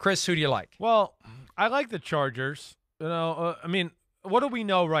over-under. Chris, who do you like? Well, I like the Chargers. What do we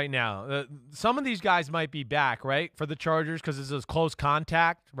know right now? Some of these guys might be back, right, for the Chargers because it's a close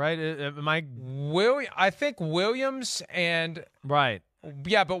contact, right? I think Williams and right.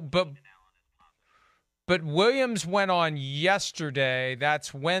 Yeah, but Williams went on yesterday.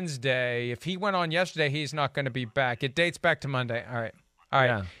 That's Wednesday. If he went on yesterday, he's not going to be back. It dates back to Monday. All right.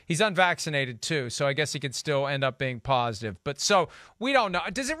 Yeah. He's unvaccinated too, so I guess he could still end up being positive. But so we don't know.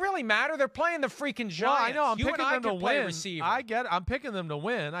 Does it really matter? They're playing the freaking Giants. Well, I know. I'm you picking and I them to play win. Receiver. I get it. I'm picking them to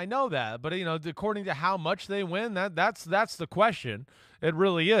win. I know that. But according to how much they win, that's the question. It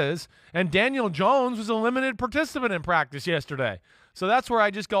really is. And Daniel Jones was a limited participant in practice yesterday. So that's where I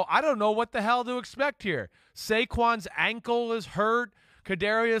just go, I don't know what the hell to expect here. Saquon's ankle is hurt.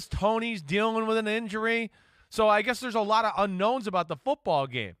 Kadarius Toney's dealing with an injury. So I guess there's a lot of unknowns about the football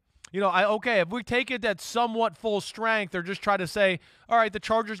game. If we take it at somewhat full strength or just try to say, all right, the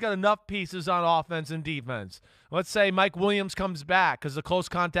Chargers got enough pieces on offense and defense. Let's say Mike Williams comes back because the close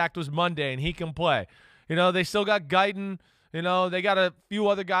contact was Monday and he can play. They still got Guyton. They got a few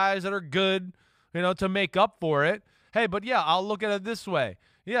other guys that are good, to make up for it. Hey, but yeah, I'll look at it this way.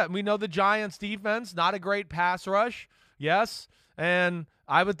 Yeah, we know the Giants defense, not a great pass rush. Yes. And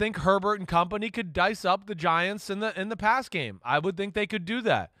I would think Herbert and company could dice up the Giants in the pass game. I would think they could do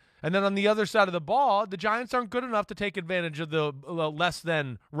that. And then on the other side of the ball, the Giants aren't good enough to take advantage of the less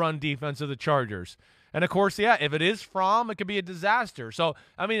than run defense of the Chargers. And of course, yeah, if it is Fromm, it could be a disaster. So,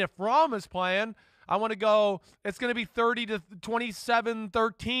 if Fromm is playing, I want to go, it's going to be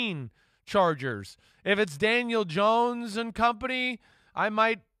 30-27-13 Chargers. If it's Daniel Jones and company, I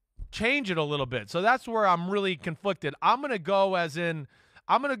might change it a little bit. So that's where I'm really conflicted. I'm going to go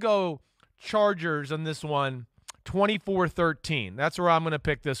Chargers on this one, 24-13. That's where I'm going to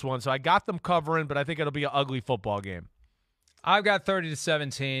pick this one. So I got them covering, but I think it'll be an ugly football game. I've got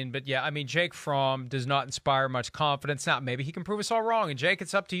 30-17, but yeah, Jake Fromm does not inspire much confidence. Now, maybe he can prove us all wrong, and Jake,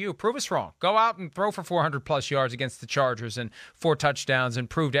 it's up to you. Prove us wrong. Go out and throw for 400-plus yards against the Chargers and 4 touchdowns and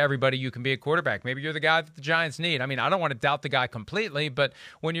prove to everybody you can be a quarterback. Maybe you're the guy that the Giants need. I don't want to doubt the guy completely, but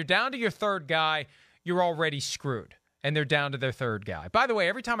when you're down to your third guy, you're already screwed, and they're down to their third guy. By the way,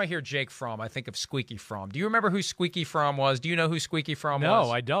 every time I hear Jake Fromm, I think of Squeaky Fromm. Do you remember who Squeaky Fromm was? Do you know who Squeaky Fromm was?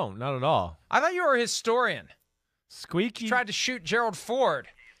 No, I don't. Not at all. I thought you were a historian. Squeaky tried to shoot Gerald Ford.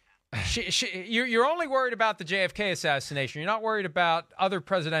 You're only worried about the JFK assassination. You're not worried about other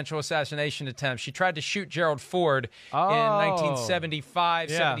presidential assassination attempts. She tried to shoot Gerald Ford in 1975,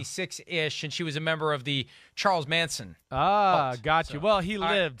 76-ish, and she was a member of the Charles Manson cult. Got you. Well, he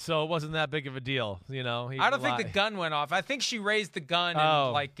lived, so it wasn't that big of a deal. You know, I don't think the gun went off. I think she raised the gun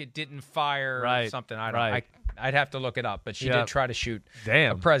and like it didn't fire or something. I don't. I'd have to look it up, but she did try to shoot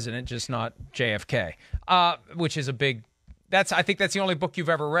a president, just not JFK, which is a big. I think that's the only book you've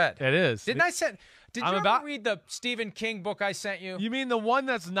ever read. It is. Did you ever read the Stephen King book I sent you? You mean the one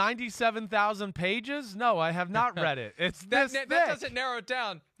that's 97,000 pages? No, I have not read it. It's this thick. That doesn't narrow it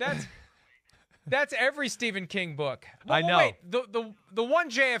down. That's every Stephen King book. I know. Wait, the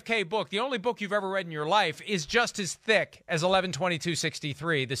one JFK book, the only book you've ever read in your life, is just as thick as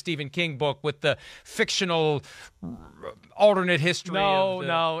 11/22/63, the Stephen King book with the fictional alternate history.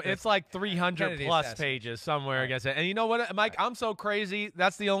 No, it's like 300 plus pages somewhere against it. And you know what, Mike? I'm so crazy.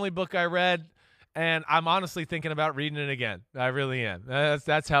 That's the only book I read, and I'm honestly thinking about reading it again. I really am.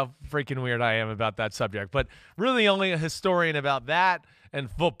 That's how freaking weird I am about that subject. But really, only a historian about that. And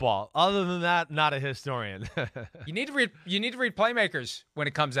football. Other than that, not a historian. You need to read Playmakers when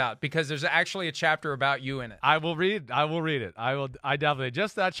it comes out, because there's actually a chapter about you in it. I will read it. I definitely.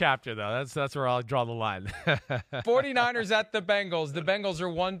 Just that chapter, though. That's where I'll draw the line. 49ers at the Bengals. The Bengals are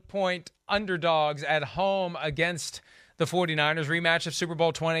 1-point underdogs at home against the 49ers. Rematch of Super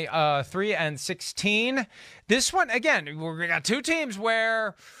Bowl 23 and 16. This one, again, we got two teams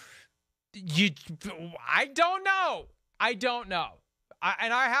where I don't know.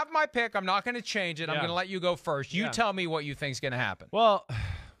 And I have my pick. I'm not going to change it. I'm going to let you go first. You tell me what you think is going to happen. Well,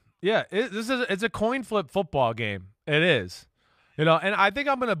 yeah, it's a coin flip football game. It is. You know, and I think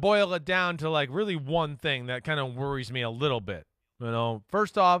I'm going to boil it down to like really one thing that kind of worries me a little bit. You know,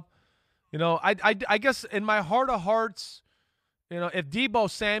 first off, you know, I guess in my heart of hearts, you know, if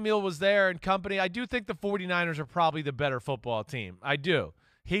Deebo Samuel was there and company, I do think the 49ers are probably the better football team. I do.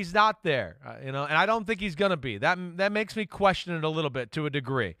 He's not there, you know, and I don't think he's going to be. That makes me question it a little bit to a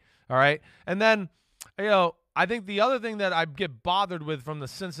degree, all right? And then, you know, I think the other thing that I get bothered with from the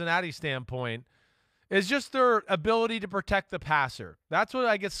Cincinnati standpoint is just their ability to protect the passer. That's what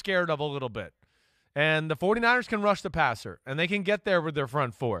I get scared of a little bit. And the 49ers can rush the passer, and they can get there with their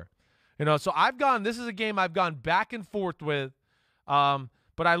front four. You know, so this is a game I've gone back and forth with.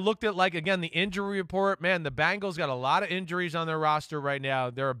 But I looked at, like, again, the injury report. Man, the Bengals got a lot of injuries on their roster right now.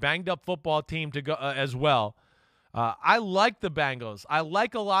 They're a banged-up football team to go as well. I like the Bengals. I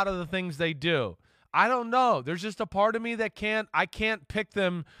like a lot of the things they do. I don't know. There's just a part of me that I can't pick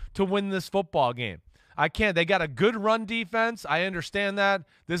them to win this football game. I can't. They got a good run defense. I understand that.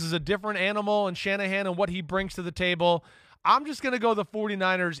 This is a different animal in Shanahan and what he brings to the table. I'm just going to go the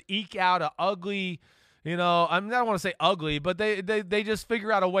 49ers eke out a ugly – you know, I don't want to say ugly, but they just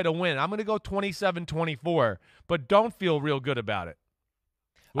figure out a way to win. I'm going to go 27-24, but don't feel real good about it.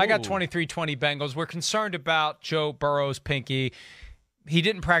 I got 23-20 Bengals. We're concerned about Joe Burrow's pinky. He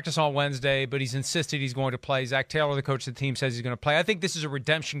didn't practice on Wednesday, but he's insisted he's going to play. Zach Taylor, the coach of the team, says he's going to play. I think this is a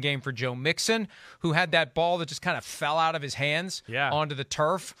redemption game for Joe Mixon, who had that ball that just kind of fell out of his hands onto the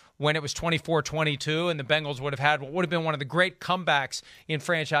turf when it was 24-22, and the Bengals would have had what would have been one of the great comebacks in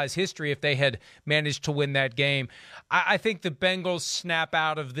franchise history if they had managed to win that game. I think the Bengals snap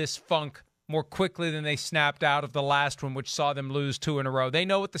out of this funk more quickly than they snapped out of the last one, which saw them lose 2 in a row. They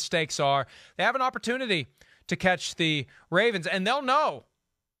know what the stakes are. They have an opportunity to catch the Ravens, and they'll know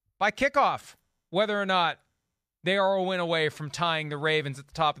by kickoff whether or not they are a win away from tying the Ravens at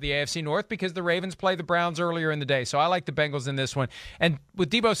the top of the AFC North, because the Ravens play the Browns earlier in the day. So I like the Bengals in this one. And with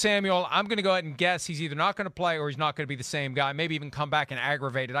Deebo Samuel, I'm going to go ahead and guess he's either not going to play or he's not going to be the same guy, maybe even come back and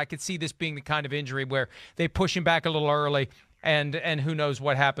aggravate it. I could see this being the kind of injury where they push him back a little early, and who knows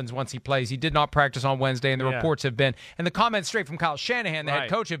what happens once he plays. He did not practice on Wednesday, and the reports have been, and the comments straight from Kyle Shanahan, the head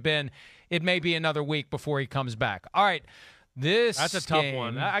coach, have been, it may be another week before he comes back. All right, that's a tough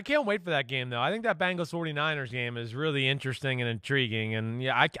one. I can't wait for that game, though. I think that Bengals 49ers game is really interesting and intriguing, and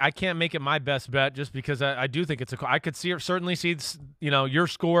yeah, I can't make it my best bet just because I do think I could certainly see your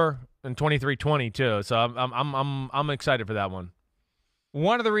score in 23-20 too. So I'm excited for that one.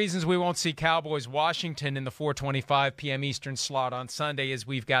 One of the reasons we won't see Cowboys-Washington in the 4:25 p.m. Eastern slot on Sunday is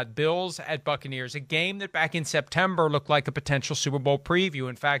we've got Bills at Buccaneers, a game that back in September looked like a potential Super Bowl preview.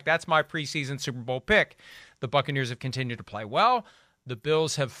 In fact, that's my preseason Super Bowl pick. The Buccaneers have continued to play well. The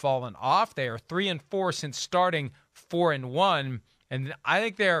Bills have fallen off. They are 3-4 since starting 4-1. And I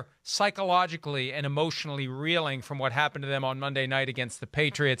think they're psychologically and emotionally reeling from what happened to them on Monday night against the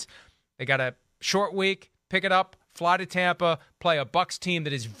Patriots. They got a short week, pick it up, fly to Tampa, play a Bucs team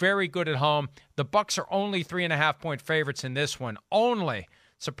that is very good at home. The Bucs are only 3.5-point favorites in this one. Only.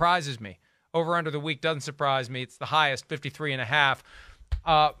 surprises me. Over under the week doesn't surprise me. It's the highest,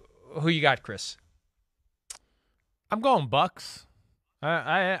 53.5. Who you got, Chris? I'm going Bucks.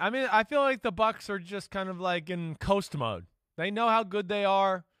 I mean, I feel like the Bucks are just kind of like in coast mode. They know how good they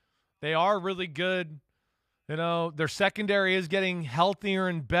are. They are really good. You know, their secondary is getting healthier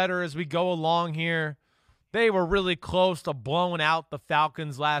and better as we go along here. They were really close to blowing out the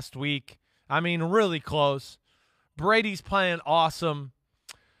Falcons last week. I mean, really close. Brady's playing awesome.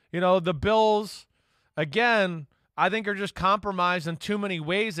 You know, the Bills, again, I think are just compromised in too many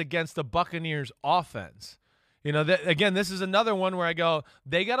ways against the Buccaneers offense. You know, again, this is another one where I go,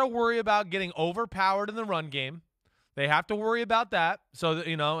 they got to worry about getting overpowered in the run game. They have to worry about that. So,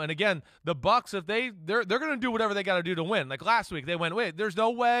 you know, and again, the Bucs, if they're going to do whatever they got to do to win. Like last week, they went, wait, there's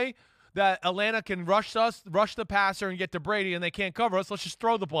no way that Atlanta can rush the passer and get to Brady, and they can't cover us. Let's just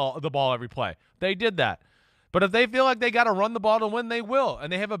throw the ball every play. They did that. But if they feel like they got to run the ball to win, they will.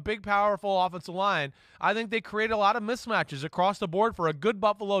 And they have a big, powerful offensive line. I think they create a lot of mismatches across the board for a good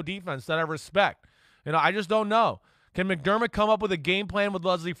Buffalo defense that I respect. You know, I just don't know. Can McDermott come up with a game plan with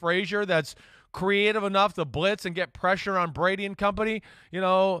Leslie Frazier that's creative enough to blitz and get pressure on Brady and company? You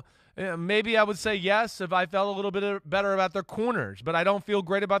know, maybe I would say yes if I felt a little bit better about their corners, but I don't feel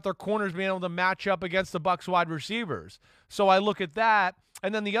great about their corners being able to match up against the Bucs wide receivers. So I look at that,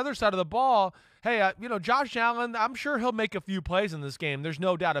 and then the other side of the ball, hey, you know, Josh Allen, I'm sure he'll make a few plays in this game. There's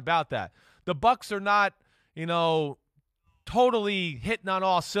no doubt about that. The Bucs are not, you know, totally hitting on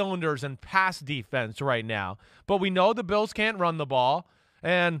all cylinders in pass defense right now, but we know the Bills can't run the ball.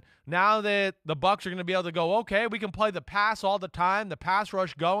 And now that the Bucs are going to be able to go, okay, we can play the pass all the time, the pass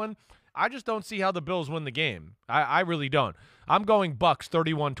rush going. I just don't see how the Bills win the game. I really don't. I'm going Bucs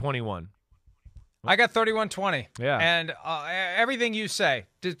 31-21. I got 31-20. Yeah. And everything you say,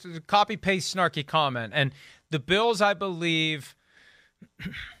 copy-paste snarky comment. And the Bills, I believe,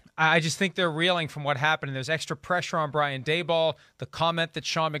 I just think they're reeling from what happened. And there's extra pressure on Brian Daboll. The comment that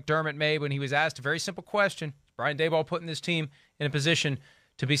Sean McDermott made when he was asked a very simple question, Brian Daboll putting this team in a position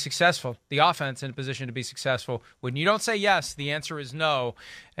to be successful, the offense in a position to be successful. When you don't say yes, the answer is no.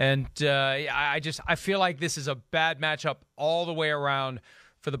 And I feel like this is a bad matchup all the way around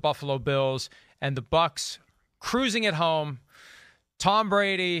for the Buffalo Bills. And the Bucs cruising at home. Tom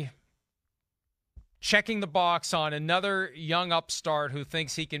Brady checking the box on another young upstart who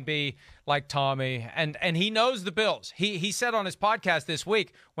thinks he can be like Tommy. And he knows the Bills. He said on his podcast this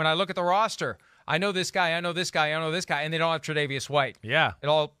week, when I look at the roster, I know this guy, I know this guy, I know this guy, and they don't have Tre'Davious White. Yeah. It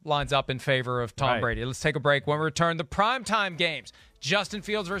all lines up in favor of Tom Brady. Let's take a break. When we return, the primetime games. Justin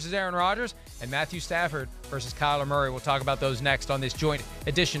Fields versus Aaron Rodgers and Matthew Stafford versus Kyler Murray. We'll talk about those next on this joint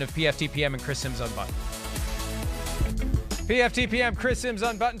edition of PFTPM and Chris Sims Unbuttoned. PFTPM, Chris Sims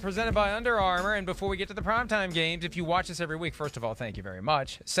Unbuttoned, presented by Under Armour. And before we get to the primetime games, if you watch us every week, first of all, thank you very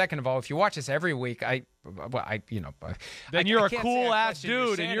much. Second of all, if you watch us every week, then you're a cool ass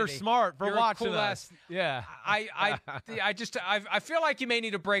dude and you're smart for watching us. Yeah. I feel like you may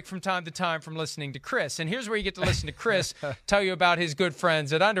need a break from time to time from listening to Chris. And here's where you get to listen to Chris tell you about his good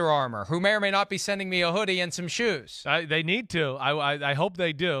friends at Under Armour, who may or may not be sending me a hoodie and some shoes. They need to. I hope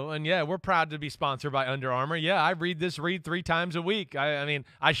they do. And yeah, we're proud to be sponsored by Under Armour. Yeah, I read 3 times a week. I mean,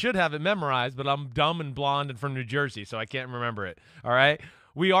 I should have it memorized, but I'm dumb and blonde and from New Jersey, so I can't remember it. All right?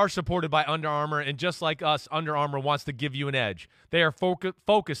 We are supported by Under Armour, and just like us, Under Armour wants to give you an edge. They are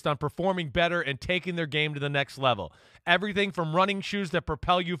focused on performing better and taking their game to the next level. Everything from running shoes that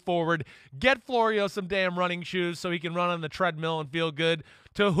propel you forward, get Florio some damn running shoes so he can run on the treadmill and feel good,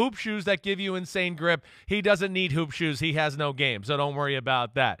 to hoop shoes that give you insane grip. He doesn't need hoop shoes. He has no game, so don't worry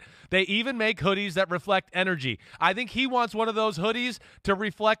about that. They even make hoodies that reflect energy. I think he wants one of those hoodies to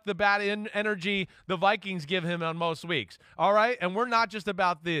reflect the bad energy the Vikings give him on most weeks. All right? And we're not just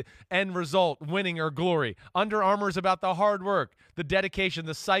about the end result, winning or glory. Under Armour is about the hard work, the dedication,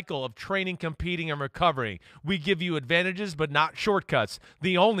 the cycle of training, competing, and recovering. We give you advantages, but not shortcuts.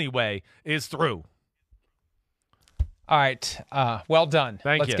 The only way is through. All right. Well done.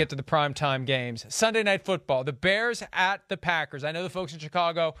 Let's get to the primetime games. Sunday Night Football. The Bears at the Packers. I know the folks in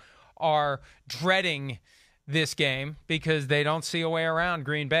Chicago are dreading this game because they don't see a way around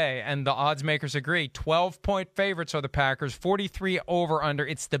Green Bay, and the odds makers agree. 12-point favorites are the Packers, 43 over-under.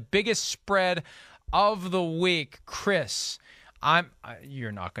 It's the biggest spread of the week. Chris,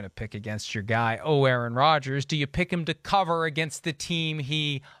 you're not going to pick against your guy, Aaron Rodgers. Do you pick him to cover against the team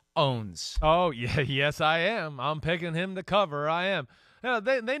he owns? Oh, yeah, yes, I am. I'm picking him to cover. I am. You know,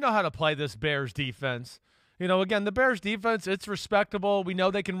 they know how to play this Bears defense. You know, again, the Bears defense, it's respectable. We know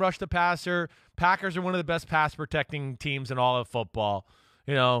they can rush the passer. Packers are one of the best pass-protecting teams in all of football.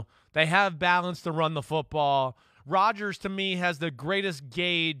 You know, they have balance to run the football. Rodgers, to me, has the greatest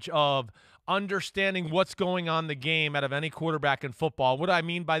gauge of understanding what's going on in the game out of any quarterback in football. What I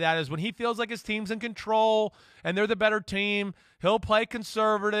mean by that is when he feels like his team's in control and they're the better team, he'll play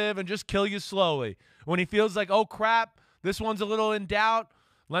conservative and just kill you slowly. When he feels like, oh, crap, this one's a little in doubt,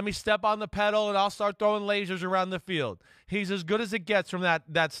 let me step on the pedal and I'll start throwing lasers around the field. He's as good as it gets from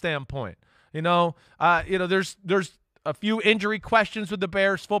that standpoint. There's a few injury questions with the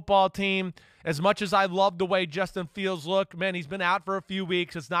Bears football team. As much as I love the way Justin Fields looked, man, he's been out for a few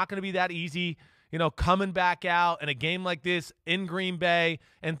weeks. It's not going to be that easy, coming back out in a game like this in Green Bay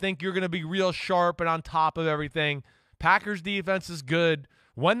and think you're going to be real sharp and on top of everything. Packers defense is good.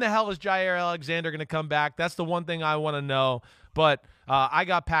 When the hell is Jair Alexander going to come back? That's the one thing I want to know. But I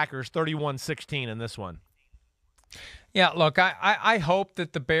got Packers 31-16 in this one. Yeah, look, I hope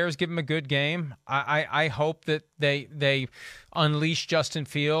that the Bears give him a good game. I hope that they unleash Justin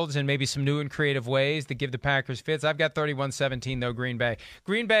Fields in maybe some new and creative ways that give the Packers fits. I've got 31-17, though, Green Bay.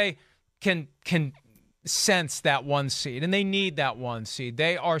 Green Bay can sense that one seed, and they need that one seed.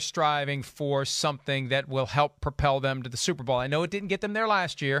 They are striving for something that will help propel them to the Super Bowl. I know it didn't get them there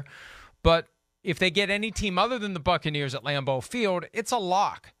last year, but if they get any team other than the Buccaneers at Lambeau Field, it's a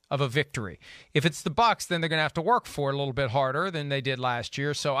lock of a victory. If it's the Bucs, then they're going to have to work for it a little bit harder than they did last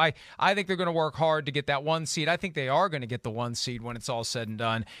year. So I think they're going to work hard to get that one seed. I think they are going to get the one seed when it's all said and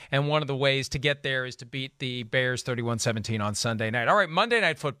done. And one of the ways to get there is to beat the Bears 31-17 on Sunday night. All right, Monday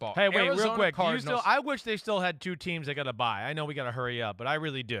Night Football. Hey, wait, Arizona real quick. I wish they still had two teams that got to bye. I know we got to hurry up, but I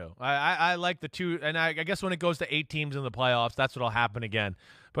really do. I like the two, and I guess when it goes to 8 teams in the playoffs, that's what will happen again.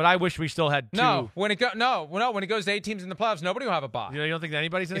 But I wish we still had two. When it goes to 8 teams in the playoffs, nobody will have a bye. You don't think that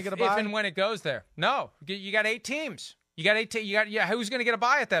anybody's going to get a bye? If and when it goes there. No. You got 8 teams. You got 8 who's going to get a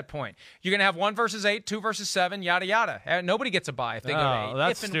bye at that point? You're going to have 1 versus 8, 2 versus 7, yada yada. Nobody gets a bye if they go to 8.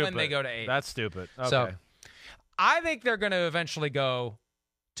 That's if and stupid. when they go to 8. That's stupid. Okay. So I think they're going to eventually go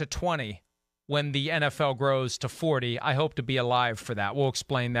to 20 when the NFL grows to 40. I hope to be alive for that. We'll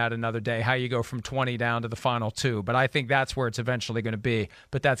explain that another day, how you go from 20 down to the final 2. But I think that's where it's eventually going to be.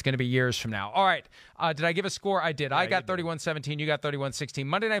 But that's going to be years from now. All right. Did I give a score? I did. Yeah, I got 31-17. You got 31-16.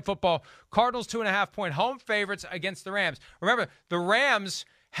 Monday Night Football, Cardinals 2.5-point home favorites against the Rams. Remember, the Rams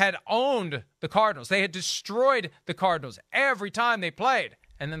had owned the Cardinals. They had destroyed the Cardinals every time they played.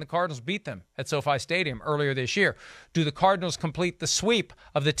 And then the Cardinals beat them at SoFi Stadium earlier this year. Do the Cardinals complete the sweep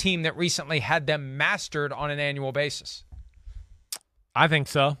of the team that recently had them mastered on an annual basis? I think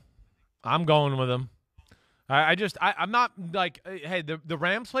so. I'm going with them. I'm not like, hey, the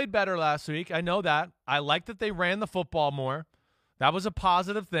Rams played better last week. I know that. I like that they ran the football more. That was a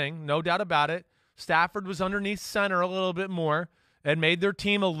positive thing, no doubt about it. Stafford was underneath center a little bit more and made their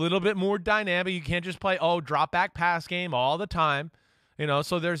team a little bit more dynamic. You can't just play, drop back pass game all the time.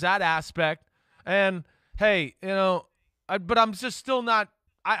 So there's that aspect. And, hey, but I'm just still not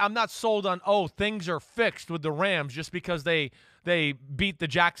I'm not sold on, things are fixed with the Rams just because they beat the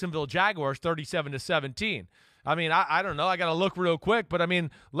Jacksonville Jaguars 37-17. I mean, I don't know. I got to look real quick. But, I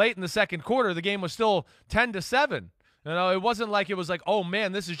mean, late in the second quarter, the game was still 10-7. It wasn't like it was like, oh,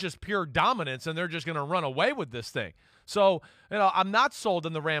 man, this is just pure dominance, and they're just going to run away with this thing. So, I'm not sold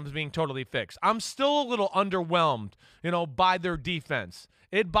on the Rams being totally fixed. I'm still a little underwhelmed, by their defense.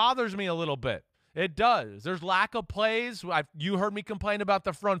 It bothers me a little bit. It does. There's lack of plays. You heard me complain about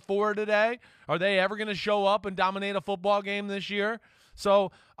the front four today. Are they ever going to show up and dominate a football game this year?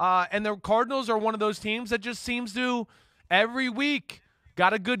 So, and the Cardinals are one of those teams that just seems to, every week,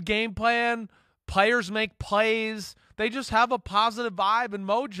 got a good game plan. Players make plays. They just have a positive vibe and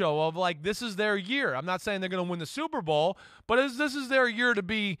mojo of like, this is their year. I'm not saying they're going to win the Super Bowl, but this is their year to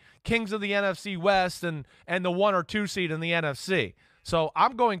be kings of the NFC West and the 1 or 2 seed in the NFC. So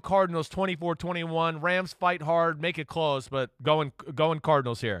I'm going Cardinals 24-21. Rams fight hard, make it close, but going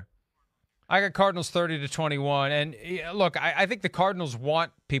Cardinals here. I got Cardinals 30-21. And look, I think the Cardinals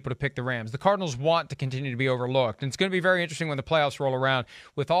want people to pick the Rams. The Cardinals want to continue to be overlooked. And it's going to be very interesting when the playoffs roll around.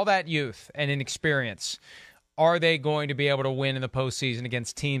 With all that youth and inexperience, are they going to be able to win in the postseason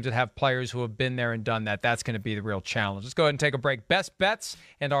against teams that have players who have been there and done that? That's going to be the real challenge. Let's go ahead and take a break. Best bets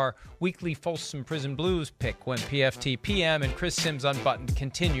and our weekly Folsom Prison Blues pick when PFT PM and Chris Sims Unbuttoned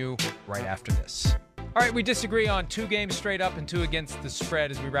continue right after this. All right, we disagree on 2 games straight up and 2 against the spread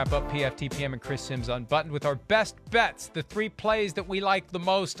as we wrap up PFT PM and Chris Sims Unbuttoned with our best bets, the 3 plays that we like the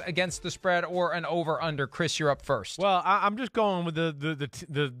most against the spread or an over-under. Chris, you're up first. Well, I'm just going with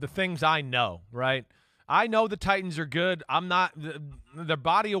the things I know, right? I know the Titans are good. I'm not. Their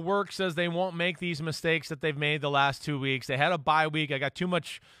body of work says they won't make these mistakes that they've made the last 2 weeks. They had a bye week. I got too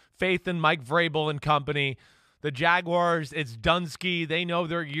much faith in Mike Vrabel and company. The Jaguars, it's Dunsky. They know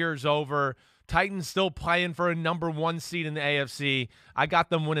their year's over. Titans still playing for a #1 seed in the AFC. I got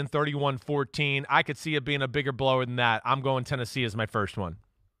them winning 31-14. I could see it being a bigger blower than that. I'm going Tennessee as my first one.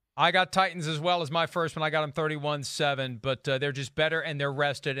 I got Titans as well as my first one. I got them 31-7, but they're just better and they're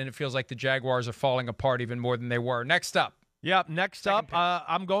rested, and it feels like the Jaguars are falling apart even more than they were. Next up. Yep, next up,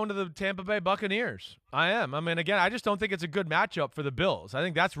 I'm going to the Tampa Bay Buccaneers. I am. I mean, again, I just don't think it's a good matchup for the Bills. I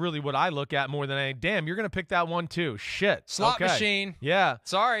think that's really what I look at more than any. Damn, you're going to pick that one too. Shit. Slot machine. Yeah.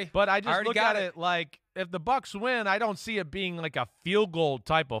 Sorry. But I just look at got it like if the Bucs win, I don't see it being like a field goal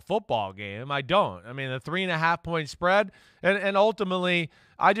type of football game. I don't. I mean, the 3.5-point spread, and ultimately,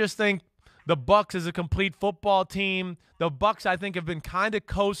 I just think the Bucs is a complete football team. The Bucs, I think, have been kind of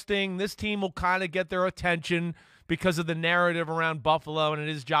coasting. This team will kind of get their attention because of the narrative around Buffalo, and it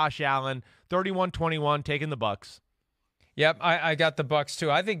is Josh Allen. 31-21, taking the Bucs. Yep, I got the Bucs too.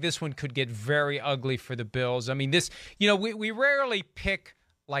 I think this one could get very ugly for the Bills. I mean, we rarely pick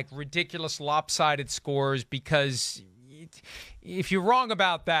like ridiculous lopsided scores because if you're wrong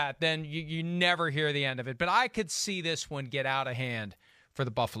about that, then you never hear the end of it. But I could see this one get out of hand for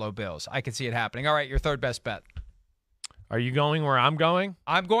the Buffalo Bills. I could see it happening. All right, your third best bet. Are you going where I'm going?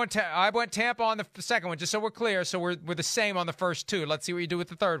 I went Tampa on the second one, just so we're clear. So we're the same on the first two. Let's see what you do with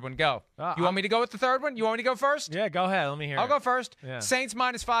the third one. Go. You want me to go with the third one? You want me to go first? Yeah, go ahead. Let me hear I'll it. go first. Yeah. Saints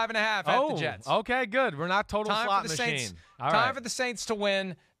 -5.5 at the Jets. Okay, good. We're not total slot machine. Time for the Saints to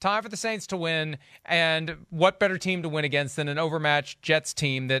win. Time for the Saints to win. And what better team to win against than an overmatched Jets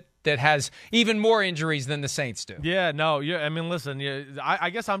team that has even more injuries than the Saints do? Yeah, no. I mean, listen, I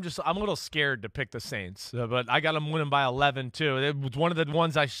guess I'm a little scared to pick the Saints, but I got them winning by 11 too. It was one of the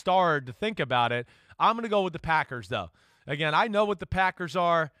ones I starred to think about it. I'm going to go with the Packers, though. Again, I know what the Packers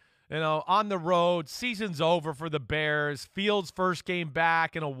are. On the road, season's over for the Bears. Fields' first game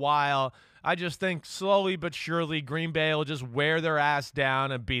back in a while. I just think slowly but surely Green Bay will just wear their ass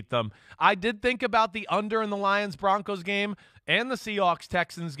down and beat them. I did think about the under in the Lions-Broncos game and the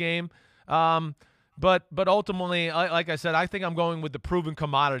Seahawks-Texans game. But ultimately, like I said, I think I'm going with the proven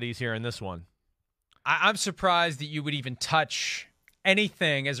commodities here in this one. I'm surprised that you would even touch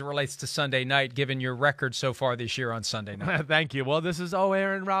anything as it relates to Sunday night, given your record so far this year on Sunday night. Thank you. Well, this is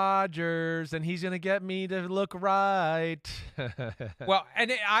Aaron Rodgers, and he's going to get me to look right. Well,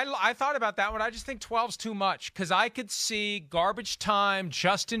 and I thought about that one. I just think 12's too much because I could see garbage time,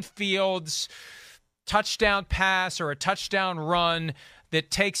 Justin Fields, touchdown pass or a touchdown run that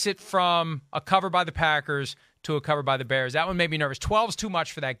takes it from a cover by the Packers to a cover by the Bears. That one made me nervous. 12's too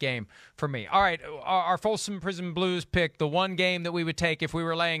much for that game for me. All right, our Folsom Prison Blues pick, the one game that we would take if we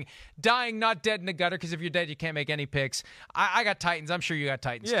were laying dying, not dead in the gutter, because if you're dead, you can't make any picks. I got Titans. I'm sure you got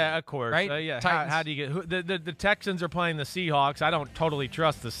Titans. Yeah, too, of course. Right? Yeah. Titans. How do you get the Texans are playing the Seahawks. I don't totally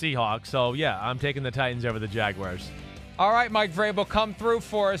trust the Seahawks, so yeah, I'm taking the Titans over the Jaguars. All right, Mike Vrabel, come through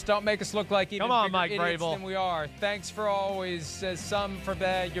for us. Don't make us look like even bigger Mike idiots Vrabel. than we are. Thanks for always, some for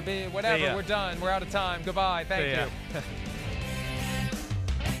bad, you're big, whatever. We're done. We're out of time. Goodbye. Thank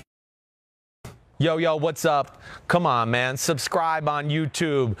you. Yo, what's up? Come on, man. Subscribe on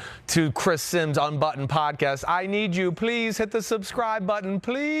YouTube to Chris Sims' Unbuttoned podcast. I need you. Please hit the subscribe button,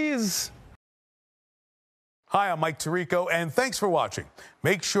 please. Hi, I'm Mike Tirico, and thanks for watching.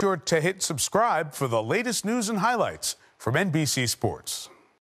 Make sure to hit subscribe for the latest news and highlights from NBC Sports.